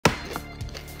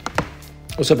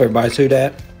What's up, everybody? It's Who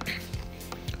Dat.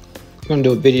 I'm going to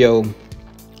do a video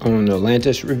on the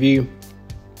Atlantis review,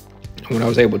 what I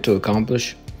was able to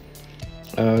accomplish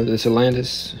this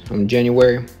Atlantis in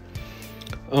January.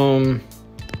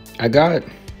 I got,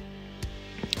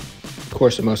 of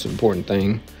course, the most important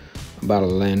thing about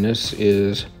Atlantis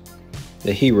is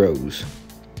the heroes.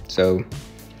 So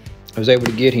I was able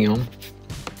to get him,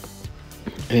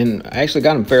 and I actually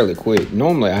got him fairly quick.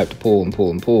 Normally I have to pull and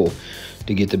pull and pull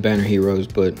to get the banner heroes,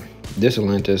 but this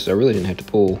Atlantis I really didn't have to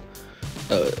pull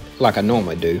like I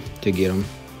normally do to get them.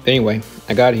 Anyway,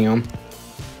 I got him,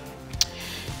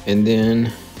 and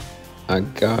then I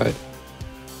got,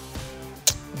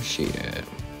 where's she at?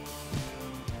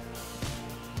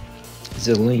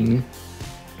 Zelene,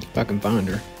 if I can find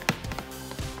her.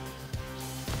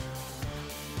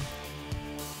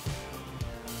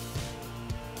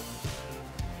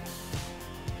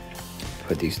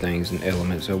 Put these things in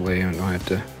elements that way I don't have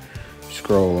to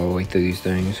scroll all the way through these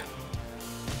things.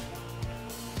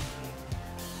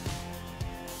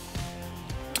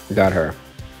 Got her.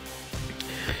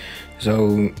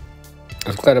 So I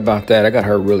was glad about that. I got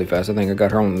her really fast. I think I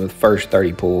got her on the first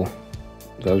 30 pull.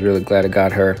 So I was really glad I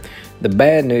got her. The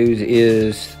bad news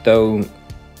is, though,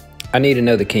 I need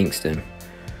another Kingston.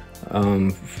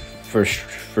 For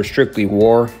strictly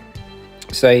war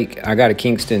sake, I got a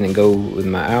Kingston and go with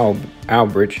my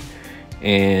Albridge,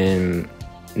 and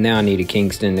now I need a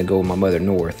Kingston to go with my Mother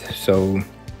North. So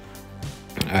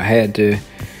I had to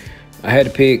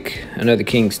pick another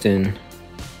Kingston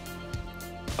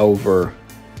over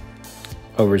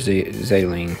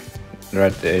Zelene.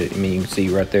 Right there, I mean, you can see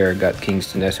right there I got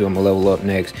Kingston. That's who I'm gonna level up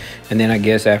next, and then I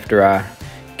guess after I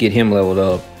get him leveled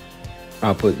up,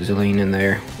 I'll put Zelene in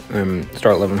there and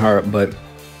start leveling her up. But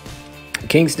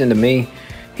Kingston, to me,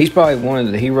 he's probably one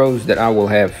of the heroes that I will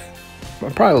have. I'll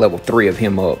probably level 3 of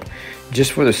him up,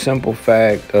 just for the simple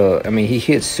fact, I mean, he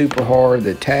hits super hard,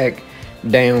 the attack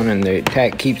down, and the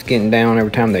attack keeps getting down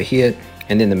every time they hit,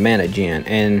 and then the mana gen.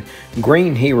 And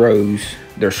green heroes,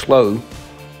 they're slow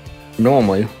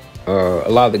normally. A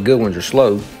lot of the good ones are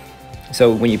slow.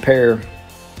 So when you pair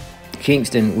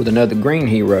Kingston with another green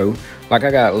hero, like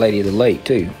I got Lady of the Lake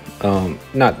too.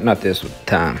 Not this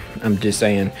time. I'm just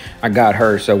saying I got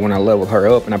her, so when I level her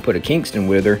up and I put a Kingston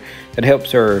with her, that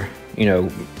helps her, you know,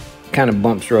 kind of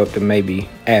bumps her up to maybe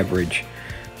average.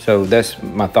 So that's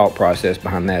my thought process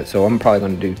behind that. So I'm probably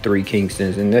going to do 3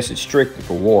 Kingstons, and this is strictly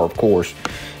for war, of course.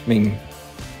 I mean,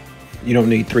 you don't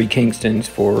need 3 Kingstons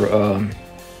for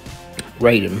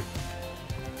raiding.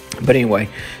 But anyway,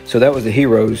 so that was the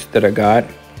heroes that I got.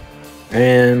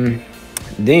 And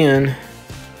then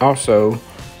also,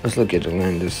 let's look at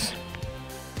Atlantis.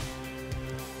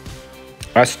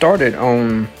 I started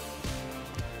on,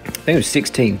 I think it was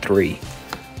 16.3.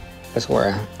 That's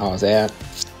where I was at.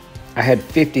 I had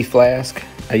 50 flask.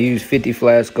 I used 50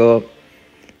 flask up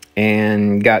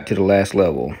and got to the last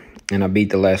level, and I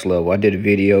beat the last level. I did a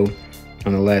video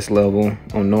on the last level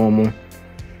on normal.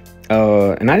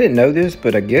 And I didn't know this,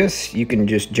 but I guess you can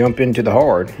just jump into the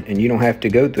hard and you don't have to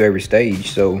go through every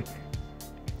stage. So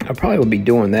I probably will be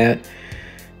doing that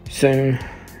soon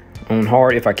on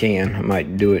hard if I can. I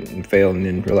might do it and fail and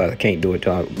then realize I can't do it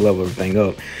till I level everything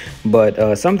up.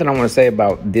 But something I want to say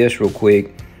about this real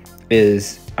quick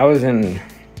is I was in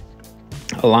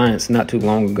Alliance not too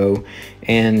long ago,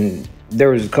 and there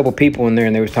was a couple people in there,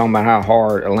 and they was talking about how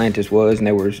hard Atlantis was, and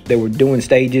they were doing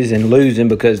stages and losing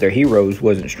because their heroes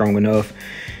wasn't strong enough.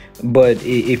 But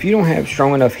if you don't have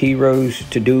strong enough heroes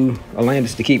to do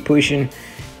Atlantis to keep pushing,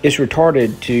 it's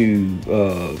retarded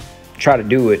to try to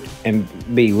do it and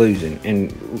be losing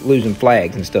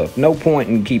flags and stuff. No point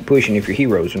in keep pushing if your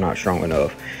heroes are not strong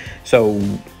enough. So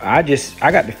I got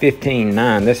to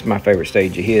 15.9. That's my favorite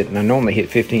stage to hit, and I normally hit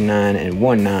 15.9 and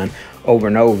 1.9 over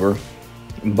and over.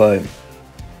 But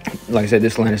like I said,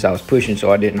 this Atlantis I was pushing,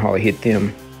 so I didn't hardly hit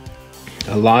them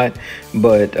a lot.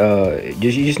 But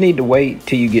you just need to wait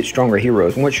till you get stronger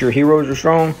heroes. Once your heroes are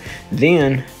strong,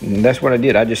 then that's what I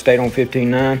did. I just stayed on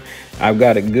 15.9. I've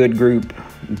got a good group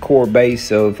core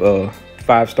base of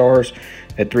 5 stars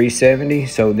at 370.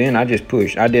 So then I just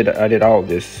pushed. I did all of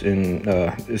this in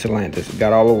this Atlantis.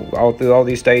 Got all through all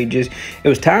these stages. It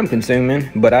was time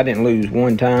consuming, but I didn't lose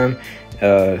one time.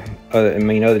 I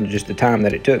mean, other than just the time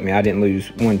that it took me, I didn't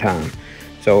lose one time.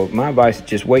 So my advice is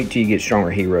just wait till you get stronger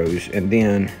heroes, and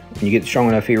then when you get strong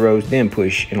enough heroes, then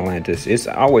push in Atlantis. It's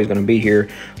always going to be here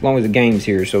as long as the game's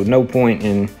here. So no point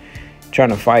in trying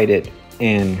to fight it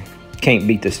and can't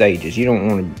beat the stages. You don't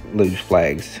want to lose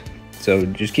flags. So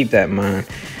just keep that in mind.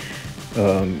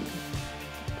 And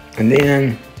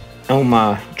then on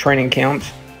my training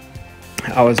counts,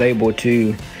 I was able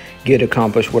to get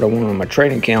accomplished what I want on my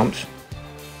training camps.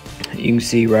 You can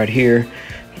see right here,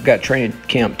 I've got training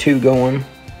camp 2 going.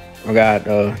 I got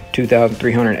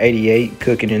 2,388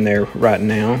 cooking in there right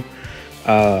now.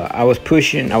 I was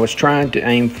trying to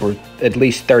aim for at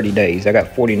least 30 days. I got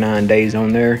 49 days on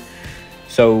there.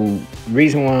 So the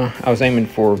reason why I was aiming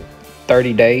for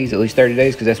 30 days, at least 30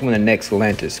 days, because that's when the next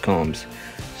Atlantis comes.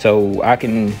 So I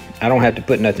don't have to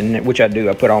put nothing in it, which I do.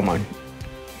 I put all my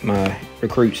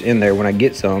recruits in there when I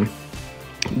get some.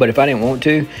 But if I didn't want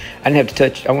to, I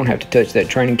won't have to touch that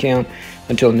training camp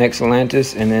until next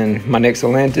Atlantis. And then my next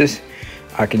Atlantis,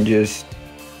 I can just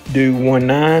do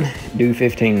 1.9, do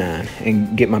 15.9,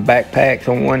 and get my backpacks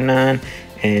on 1.9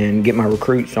 and get my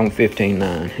recruits on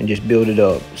 15.9 and just build it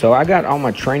up. So I got all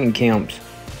my training camps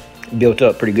built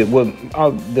up pretty good. Well,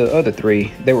 all the other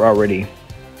 3, they were already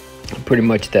pretty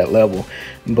much at that level.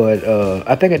 But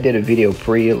I think I did a video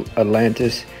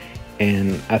pre-Atlantis,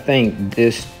 and I think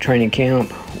this training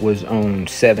camp was on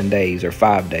 7 days or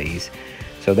 5 days.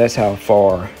 So that's how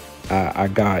far I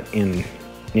got in,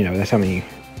 that's how many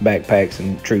backpacks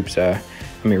and troops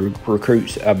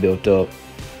recruits I built up.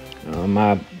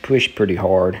 I pushed pretty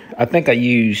hard. I think I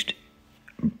used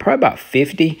probably about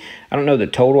 50. I don't know the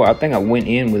total. I think I went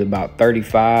in with about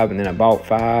 35, and then I bought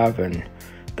 5 and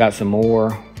got some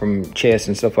more from chests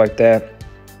and stuff like that.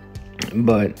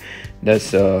 But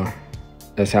that's how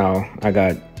I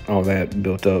got all that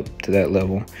built up to that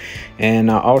level.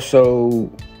 And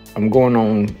I'm going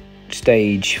on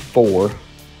stage 4,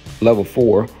 level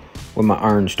 4 with my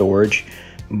iron storage,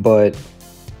 but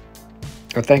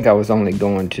I think I was only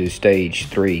going to stage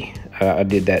 3. I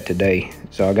did that today,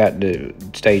 so I got to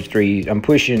stage 3. I'm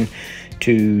pushing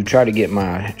to try to get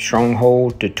my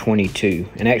stronghold to 22,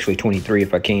 and actually 23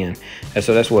 if I can. And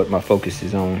so that's what my focus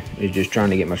is on, is just trying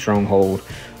to get my stronghold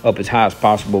up as high as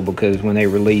possible, because when they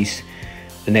release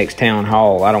the next town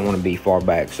hall, I don't want to be far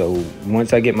back. So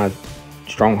once I get my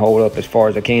stronghold up as far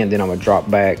as I can, then I'm gonna drop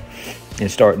back and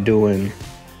start doing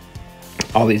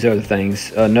all these other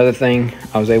things. Another thing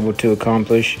I was able to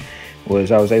accomplish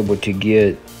was I was able to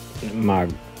get my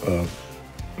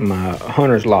my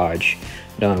hunter's lodge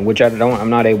done, which I'm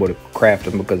not able to craft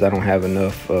them because I don't have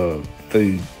enough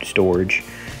food storage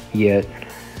yet.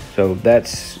 So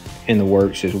that's in the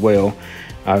works as well.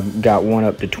 I got one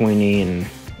up to 20, and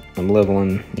I'm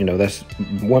leveling, that's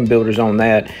one builder's on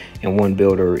that, and one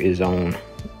builder is on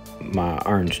my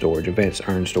iron storage, advanced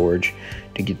iron storage,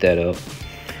 to get that up.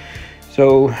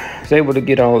 So I was able to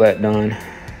get all that done.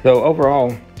 So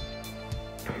overall,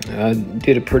 I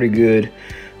did a pretty good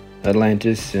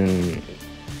Atlantis and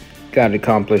got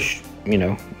accomplished,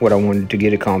 what I wanted to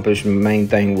get accomplished. The main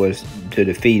thing was to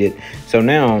defeat it. So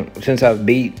now, since I've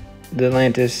beat the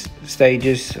Atlantis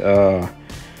stages,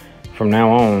 from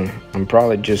now on, I'm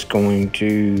probably just going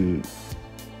to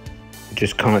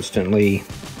just constantly,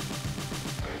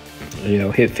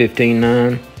 hit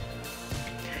 15.9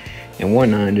 and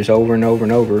 1.9 just over and over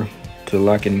and over till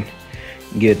I can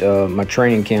get my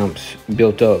training camps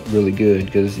built up really good,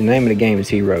 because the name of the game is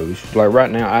heroes. Like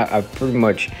right now, I've pretty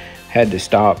much had to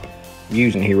stop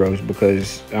using heroes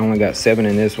because I only got 7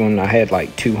 in this one. I had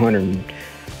like 200,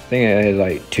 I think I had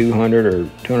like 200 or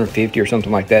 250 or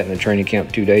something like that in the training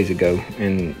camp 2 days ago,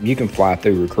 and you can fly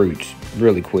through recruits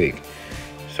really quick.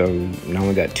 So I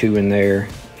only got 2 in there.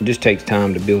 It just takes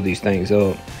time to build these things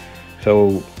up.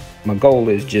 So my goal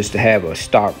is just to have a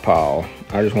stockpile.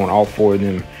 I just want all 4 of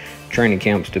them training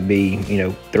camps to be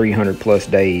 300 plus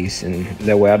days, and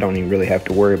that way I don't even really have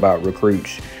to worry about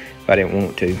recruits if I didn't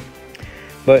want to.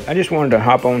 But I just wanted to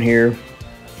hop on here,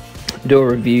 do a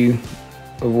review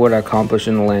of what I accomplished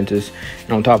in Atlantis,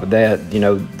 and on top of that,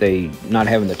 they not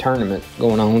having the tournament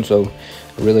going on, so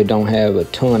I really don't have a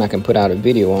ton I can put out a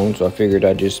video on. So I figured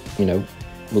I'd just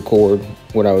record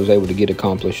what I was able to get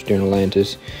accomplished during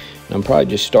Atlantis. And I'm probably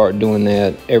just start doing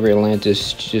that every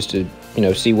Atlantis, just to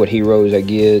see what heroes I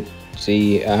get,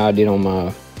 see how I did on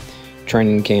my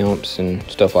training camps and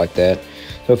stuff like that.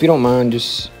 So if you don't mind,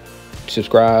 just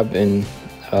subscribe, and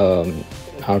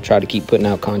I'll try to keep putting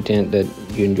out content that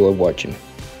you enjoy watching.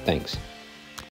 Thanks.